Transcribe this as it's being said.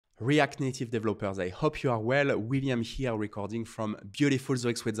React Native developers, I hope you are well. William here, recording from beautiful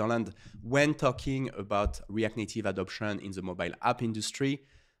Zurich, Switzerland. When talking about React Native adoption in the mobile app industry,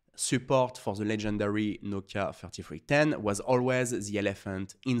 support for the legendary Nokia 3310 was always the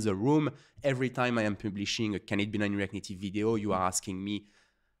elephant in the room. Every time I am publishing a Can It Be Done in React Native video, you are asking me,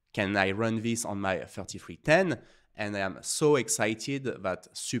 can I run this on my 3310? And I am so excited that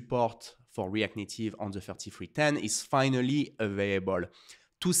support for React Native on the 3310 is finally available.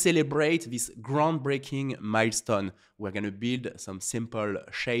 To celebrate this groundbreaking milestone, we're going to build some simple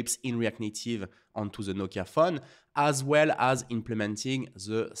shapes in React Native onto the Nokia phone, as well as implementing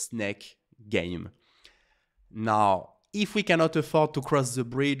the snake game. Now, if we cannot afford to cross the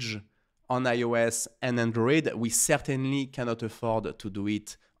bridge on iOS and Android, we certainly cannot afford to do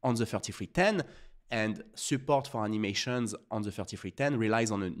it on the 3310. And support for animations on the 3310 relies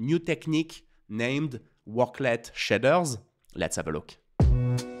on a new technique named worklet shaders. Let's have a look.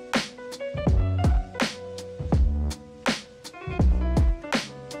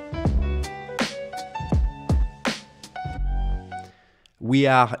 We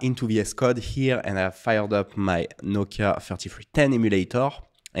are into VS Code here, and I have fired up my Nokia 3310 emulator,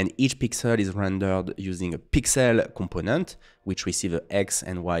 and each pixel is rendered using a pixel component, which receives the X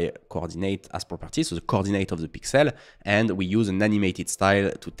and Y coordinate as properties, so the coordinate of the pixel, and we use an animated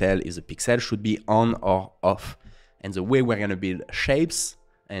style to tell if the pixel should be on or off. And the way we're going to build shapes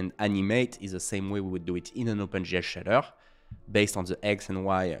and animate is the same way we would do it in an OpenGL shader. Based on the X and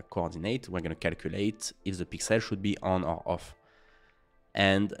Y coordinate, we're going to calculate if the pixel should be on or off.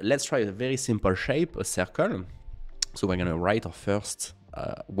 And let's try a very simple shape, a circle. So we're going to write our first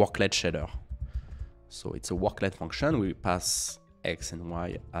worklet shader. So it's a worklet function. We pass X and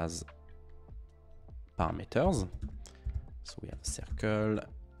Y as parameters. So we have a circle,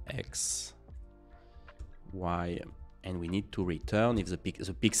 X, Y, and we need to return if the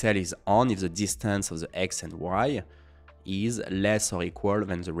pixel is on, if the distance of the X and Y is less or equal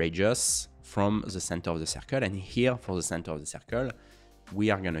than the radius from the center of the circle. And here, for the center of the circle, we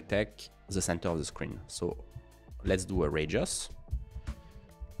are going to take the center of the screen. So let's do a radius.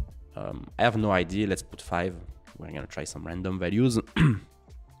 I have no idea. Let's put 5. We're going to try some random values.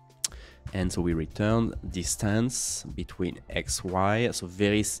 And so we return distance between X, Y. So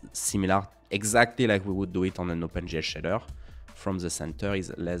very similar, exactly like we would do it on an OpenGL shader. From the center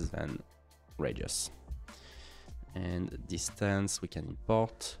is less than radius. And distance we can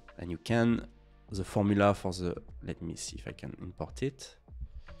import. And you can, the formula for the, let me see if I can import it.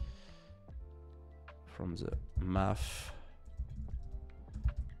 From the math.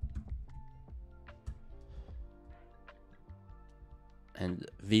 And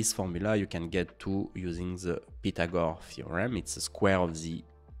this formula you can get to using the Pythagorean theorem. It's the square of the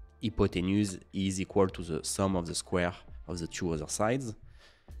hypotenuse is equal to the sum of the square of the two other sides.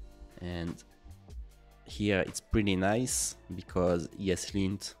 And here it's pretty nice because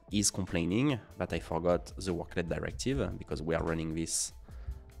ESLint is complaining that I forgot the worklet directive because we are running this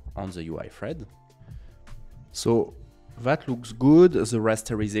on the UI thread. So that looks good. The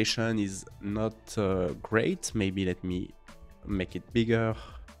rasterization is not great. Maybe let me make it bigger.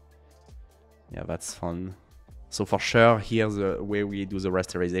 Yeah, that's fun. So for sure, here the way we do the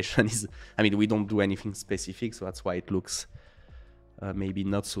rasterization is, I mean, we don't do anything specific, so that's why it looks maybe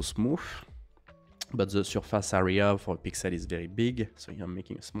not so smooth. But the surface area for a pixel is very big, so here I'm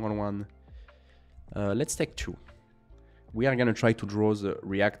making a small one. Let's take 2. We are going to try to draw the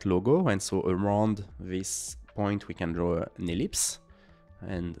React logo, and so around this point we can draw an ellipse,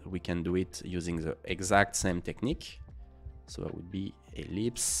 and we can do it using the exact same technique. So it would be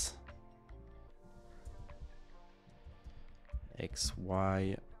ellipse, X,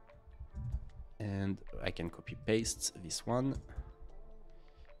 Y, and I can copy paste this one.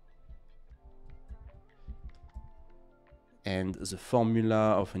 And the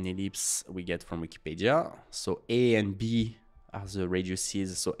formula of an ellipse we get from Wikipedia. So A and B are the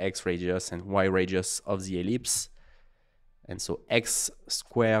radiuses, so X radius and Y radius of the ellipse. And so X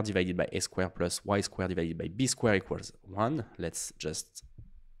squared divided by A squared plus Y squared divided by B squared equals 1. Let's just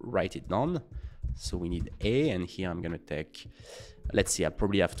write it down. So we need A, and here I'm going to take, let's see, I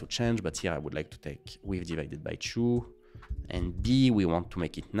probably have to change, but here I would like to take width divided by 2. And B, we want to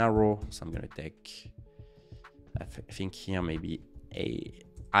make it narrow, so I'm going to take, I think here maybe a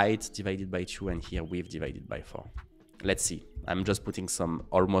height divided by 2, and here width divided by 4. Let's see. I'm just putting some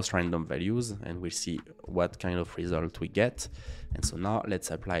almost random values, and we'll see what kind of result we get. And so now let's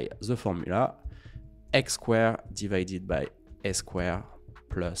apply the formula. X squared divided by A squared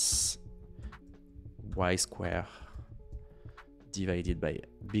plus Y squared divided by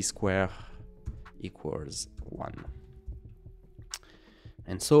B squared equals 1.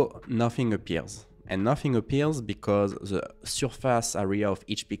 And so nothing appears. And nothing appears because the surface area of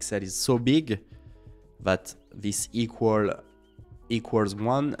each pixel is so big that this equals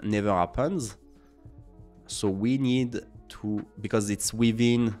 1 never happens. So we need to, because it's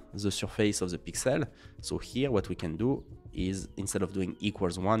within the surface of the pixel. So here what we can do is, instead of doing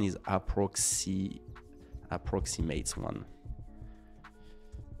equals 1, is approximates 1.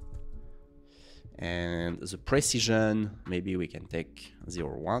 And the precision, maybe we can take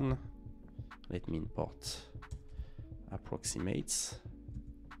 0, 1. Let me import approximates.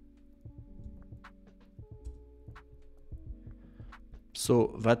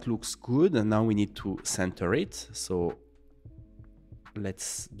 So that looks good, and now we need to center it. So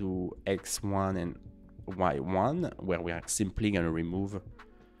let's do x1 and y1, where we are simply going to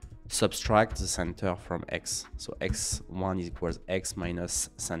subtract the center from x. So x1 is equals x minus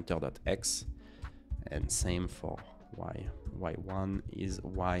center.x, and same for y. y1 is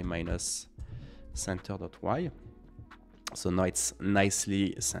y minus center.y. So now it's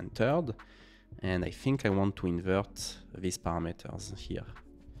nicely centered, and I think I want to invert these parameters here.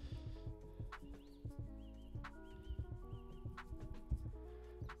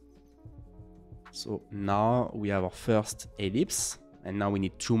 So now we have our first ellipse, and now we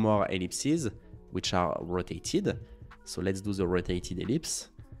need 2 more ellipses which are rotated. So let's do the rotated ellipse.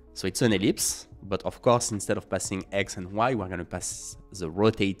 So it's an ellipse, but of course, instead of passing x and y, we're going to pass the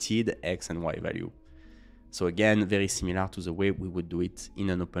rotated x and y value. So again, very similar to the way we would do it in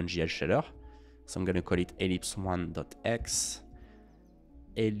an OpenGL shader. So I'm going to call it ellipse1.x,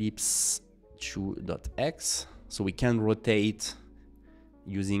 ellipse2.x. So we can rotate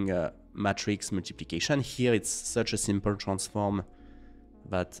using a matrix multiplication. Here it's such a simple transform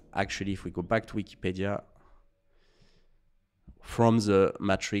that actually, if we go back to Wikipedia, from the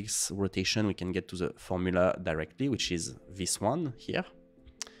matrix rotation, we can get to the formula directly, which is this one here.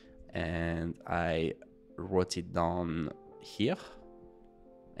 And I wrote it down here.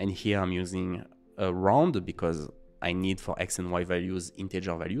 And here I'm using a round because I need for x and y values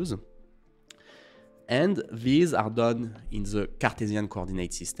integer values. And these are done in the Cartesian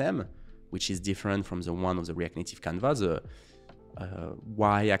coordinate system, which is different from the one of the React Native Canva. The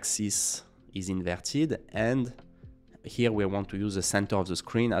y-axis is inverted, and here we want to use the center of the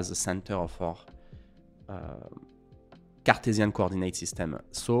screen as the center of our Cartesian coordinate system.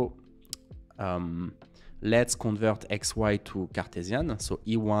 So let's convert xy to Cartesian. So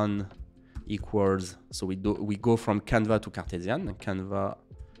E1 equals, so we go from Canva to Cartesian, Canva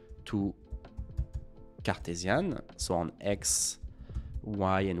to Cartesian. So on x,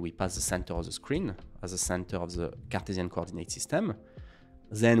 y, and we pass the center of the screen as the center of the Cartesian coordinate system.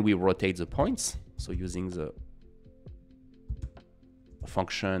 Then we rotate the points. So using the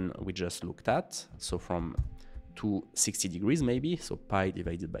function we just looked at. So from 260 degrees maybe. So pi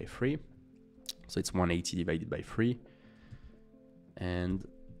divided by 3. So it's 180 divided by 3. And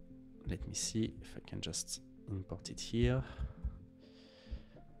let me see if I can just import it here.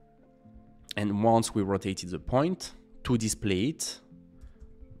 And once we rotated the point, to display it,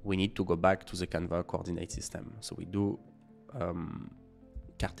 we need to go back to the Canva coordinate system. So we do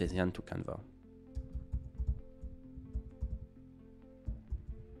Cartesian to Canva.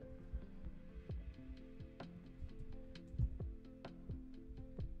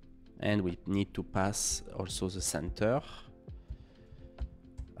 And we need to pass also the center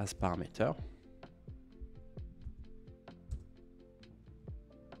as parameter.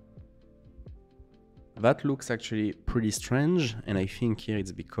 That looks actually pretty strange, and I think here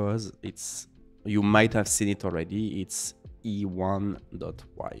it's because you might have seen it already, it's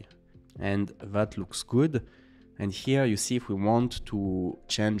e1.y. And that looks good. And here you see if we want to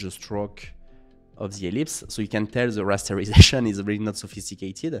change the stroke of the ellipse, so you can tell the rasterization is really not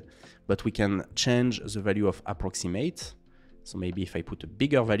sophisticated, but we can change the value of approximate. So maybe if I put a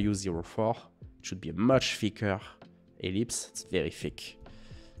bigger value, 0.4, it should be a much thicker ellipse. It's very thick.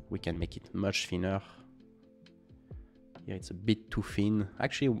 We can make it much thinner. Yeah, it's a bit too thin.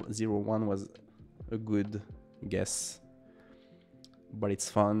 Actually, 0.1 was a good guess, but it's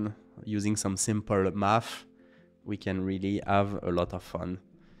fun. Using some simple math, we can really have a lot of fun.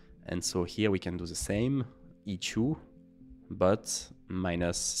 And so here we can do the same, E2, but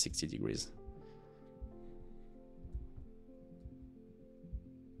minus 60 degrees.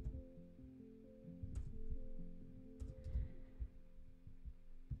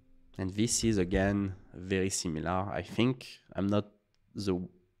 And this is, again, very similar. I think I'm not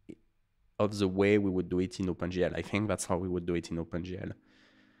of the way we would do it in OpenGL. I think that's how we would do it in OpenGL.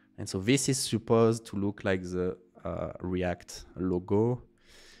 And so this is supposed to look like the React logo.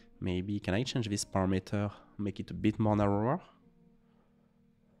 Maybe, can I change this parameter, make it a bit more narrower?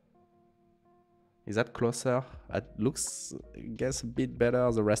 Is that closer? It looks, I guess, a bit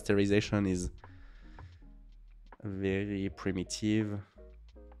better. The rasterization is very primitive.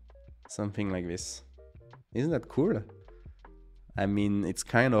 Something like this. Isn't that cool? I mean, it's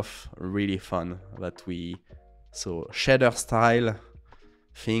kind of really fun that so shader style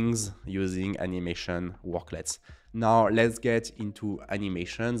things using animation worklets. Now let's get into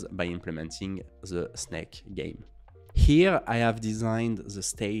animations by implementing the snake game. Here I have designed the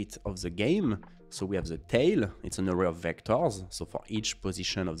state of the game. So we have the tail, it's an array of vectors. So for each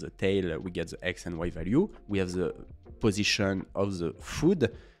position of the tail, we get the X and Y value. We have the position of the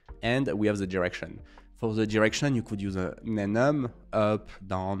food, and we have the direction. For the direction, you could use a enum, up,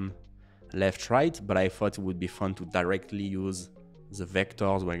 down, left, right, but I thought it would be fun to directly use the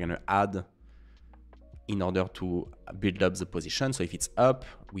vectors we're gonna add in order to build up the position. So if it's up,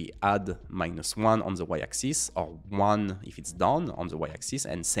 we add -1 on the y-axis, or 1 if it's down on the y-axis,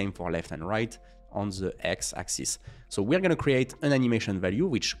 and same for left and right on the x-axis. So we're gonna create an animation value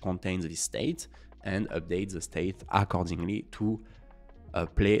which contains this state and update the state accordingly to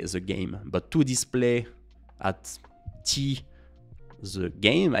play the game. But to display at t the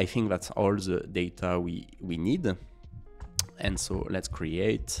game, I think that's all the data we need. And so let's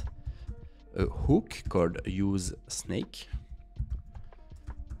create a hook called use snake,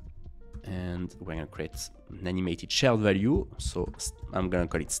 and we're gonna create an animated shared value. So I'm gonna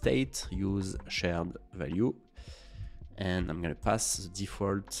call it state use shared value, and I'm gonna pass the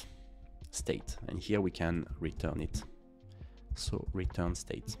default state, and here we can return it. So return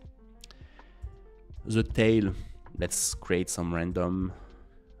state. The tail, let's create some random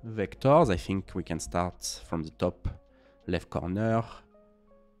vectors. I think we can start from the top left corner,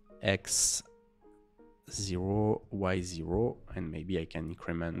 x 0, y 0, and maybe I can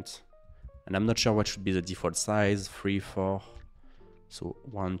increment, and I'm not sure what should be the default size, 3, 4, so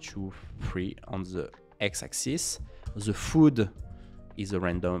 1, 2, 3 on the x-axis. The food is a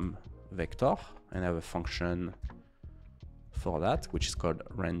random vector, and I have a function for that, which is called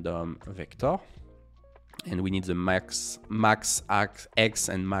random vector, and we need the max x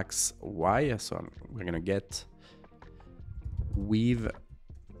and max y, so we're gonna get width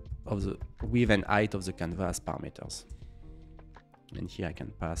and height of the canvas parameters, and here I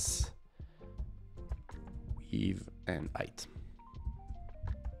can pass width and height,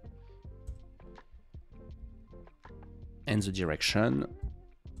 and the direction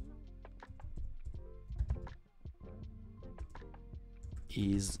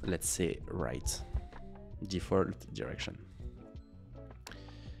is, let's say, right, default direction.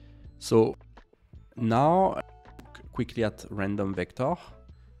 So now quickly at random vector.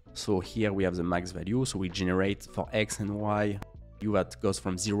 So here we have the max value, so we generate for x and y value that goes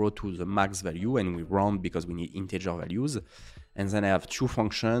from 0 to the max value, and we round because we need integer values. And then I have two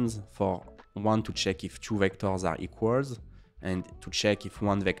functions, for one to check if two vectors are equals, and to check if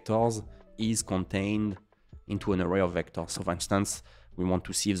one vector is contained into an array of vectors. So for instance, we want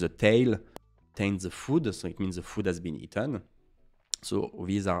to see if the tail contains the food, so it means the food has been eaten. So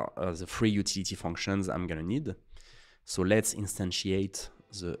these are the three utility functions I'm gonna need. So let's instantiate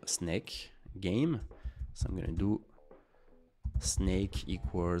the snake game. So I'm gonna do snake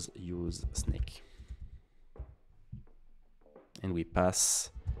equals use snake, and we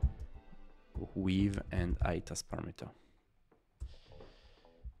pass width and height as parameter.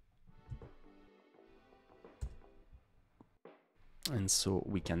 And so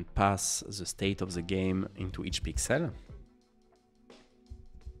we can pass the state of the game into each pixel.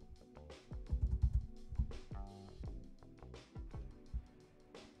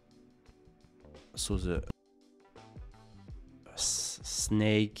 So the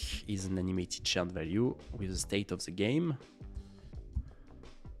snake is an animated shared value with the state of the game.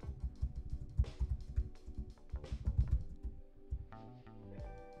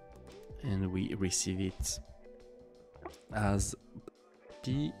 And we receive it as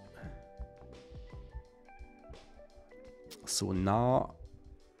P. So now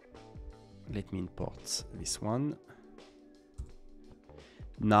let me import this one.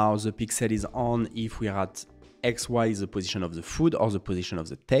 Now the pixel is on if we are at xy is the position of the food or the position of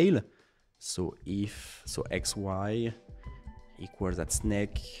the tail. So if xy equals at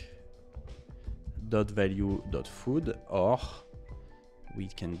snake dot value dot food, or we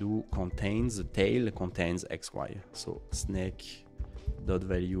can do contains, the tail contains xy. So snake dot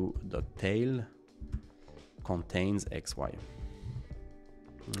value dot tail contains xy.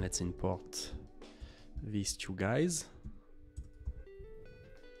 Let's import these two guys.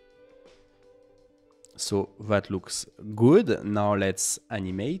 So that looks good. Now let's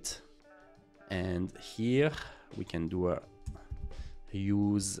animate, and here we can do a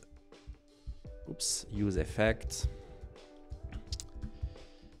use oops, use effect.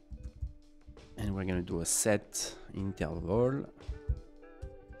 And we're gonna do a set interval.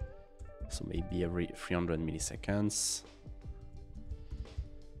 So maybe every 300 milliseconds.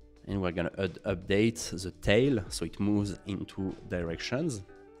 And we're gonna update the tail so it moves into directions.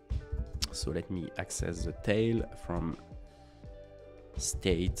 So let me access the tail from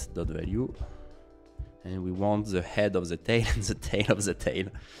state.value. And we want the head of the tail and the tail of the tail.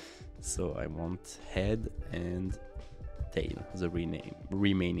 So I want head and tail, the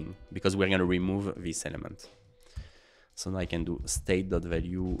remaining, because we're gonna remove this element. So now I can do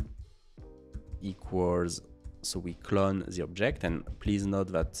state.value equals, so we clone the object, and please note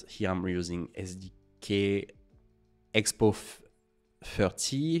that here I'm using SDK Expo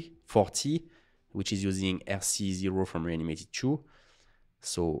 40, which is using RC0 from Reanimated 2.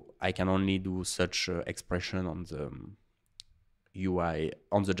 So I can only do such expression on the UI,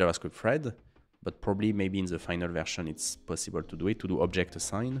 on the JavaScript thread, but probably maybe in the final version it's possible to do it, to do object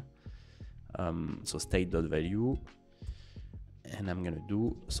assign. So state.value, and I'm gonna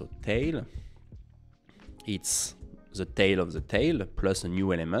do, so tail, it's the tail of the tail plus a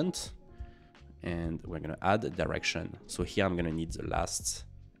new element, and we're gonna add a direction. So here I'm gonna need the last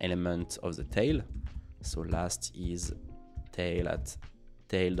element of the tail. So last is tail at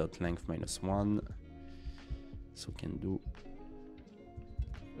tail.length -1. So we can do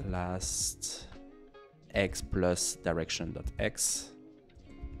last x plus direction.x.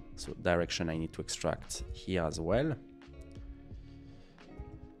 So direction I need to extract here as well.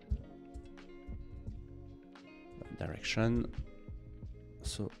 Direction,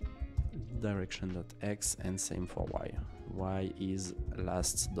 so direction.x, and same for y. Y is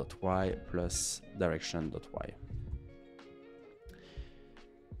last.y plus direction.y.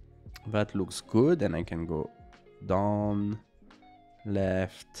 That looks good, and I can go down,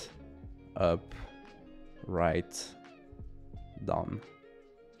 left, up, right, down.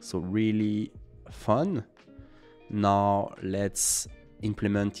 So really fun. Now let's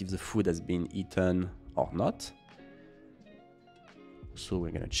implement if the food has been eaten or not. So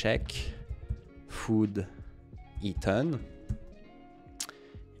we're gonna check food eaten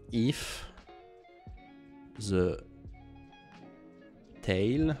if the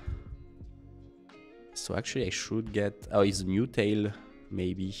tail, so actually I should get, oh, it's new tail,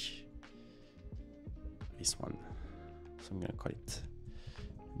 maybe this one. So I'm gonna call it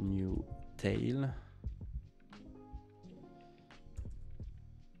new tail.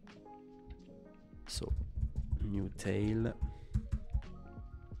 So new tail.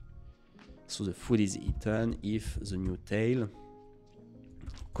 So the food is eaten if the new tail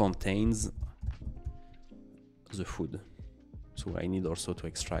contains the food. So I need also to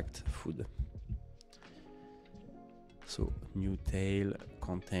extract food. So new tail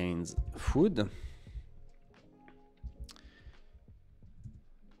contains food.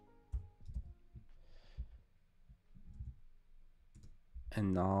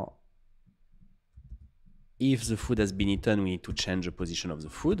 And now, if the food has been eaten, we need to change the position of the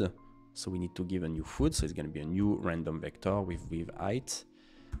food. So we need to give a new food. So it's going to be a new random vector with height,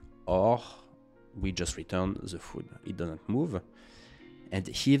 or we just return the food. It doesn't move. And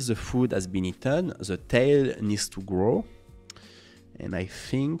if the food has been eaten, the tail needs to grow. And I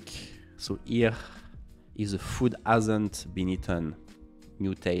think, so here, if the food hasn't been eaten,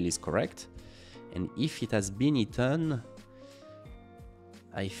 new tail is correct. And if it has been eaten,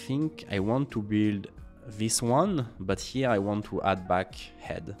 I think I want to build this one, but here I want to add back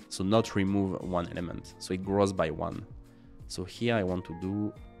head, so not remove one element, so it grows by one. So here I want to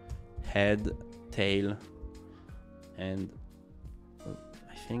do head, tail, and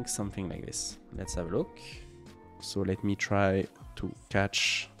I think something like this. Let's have a look. So let me try to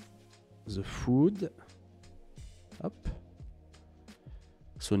catch the food up.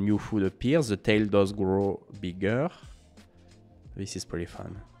 So new food appears, the tail does grow bigger. This is pretty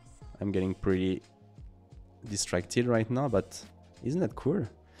fun. I'm getting pretty distracted right now, but isn't that cool?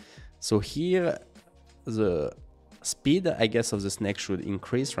 So here the speed, I guess, of the snake should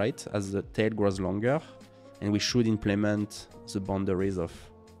increase, right, as the tail grows longer, and we should implement the boundaries of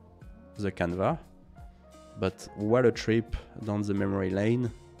the canvas. But what a trip down the memory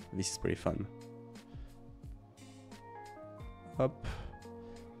lane. This is pretty fun. Up.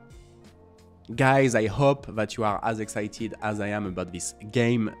 Guys, I hope that you are as excited as I am about this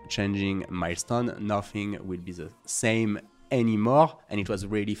game-changing milestone. Nothing will be the same anymore, and it was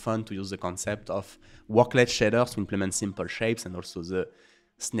really fun to use the concept of worklet shaders to implement simple shapes, and also the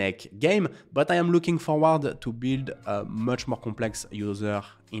snake game, but I am looking forward to build much more complex user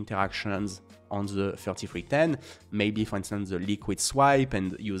interactions on the 3310. Maybe, for instance, the liquid swipe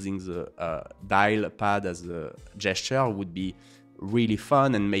and using the dial pad as a gesture would be really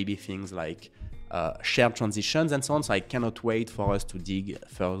fun, and maybe things like shared transitions and so on. So I cannot wait for us to dig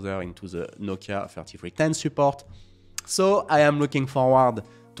further into the Nokia 3310 support. So I am looking forward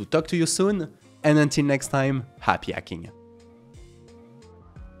to talk to you soon, and until next time, happy hacking.